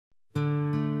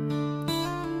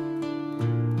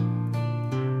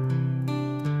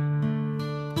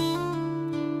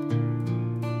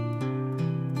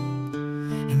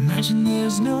Imagine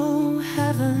there's no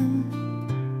heaven.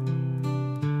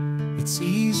 It's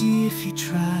easy if you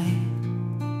try.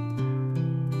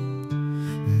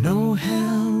 No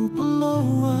hell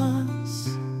below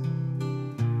us,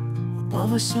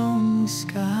 above us only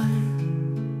sky.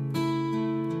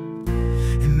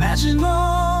 Imagine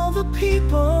all the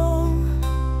people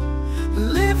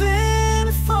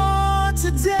living for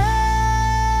today.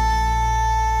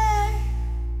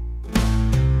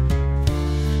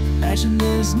 Imagine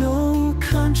there's no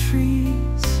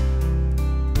countries.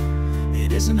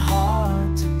 It isn't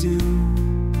hard to do.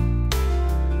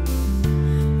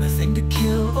 Nothing to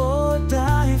kill or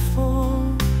die for,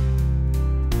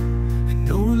 and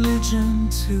no religion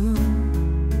too.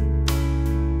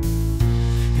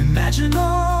 Imagine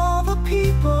all the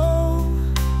people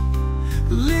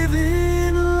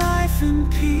living life in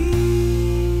peace.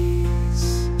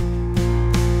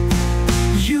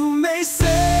 You may say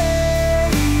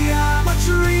I'm a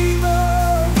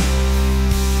dreamer,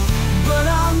 but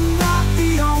I'm not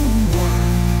the only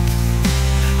one.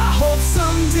 I hope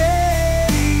someday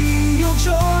you'll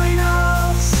join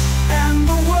us, and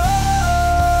the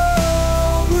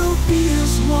world will be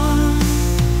as one.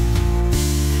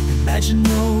 Imagine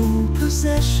no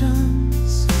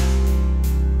possessions.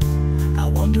 I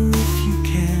wonder if you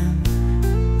can.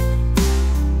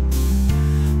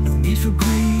 No need for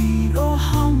greed or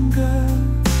hunger,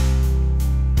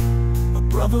 a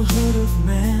brotherhood of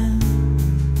man.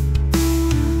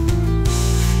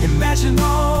 Imagine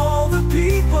all the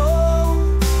people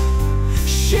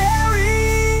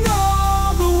sharing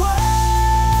all the world.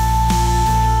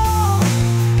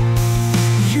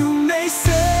 You may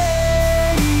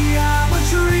say I'm a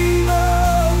dreamer,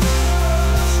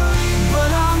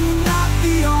 but I'm not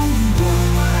the only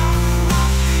one.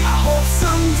 I hope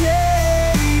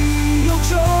someday you'll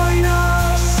join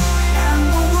us, and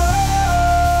the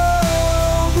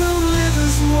world will live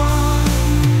as one.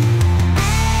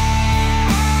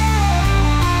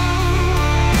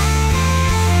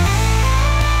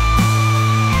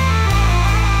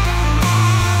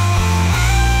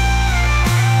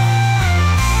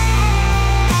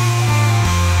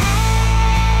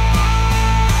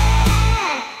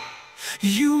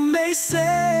 You may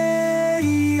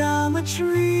say I'm a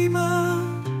dreamer,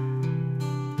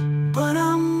 but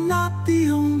I'm not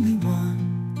the only one.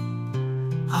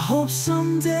 I hope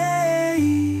someday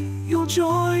you'll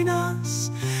join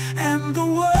us, and the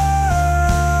world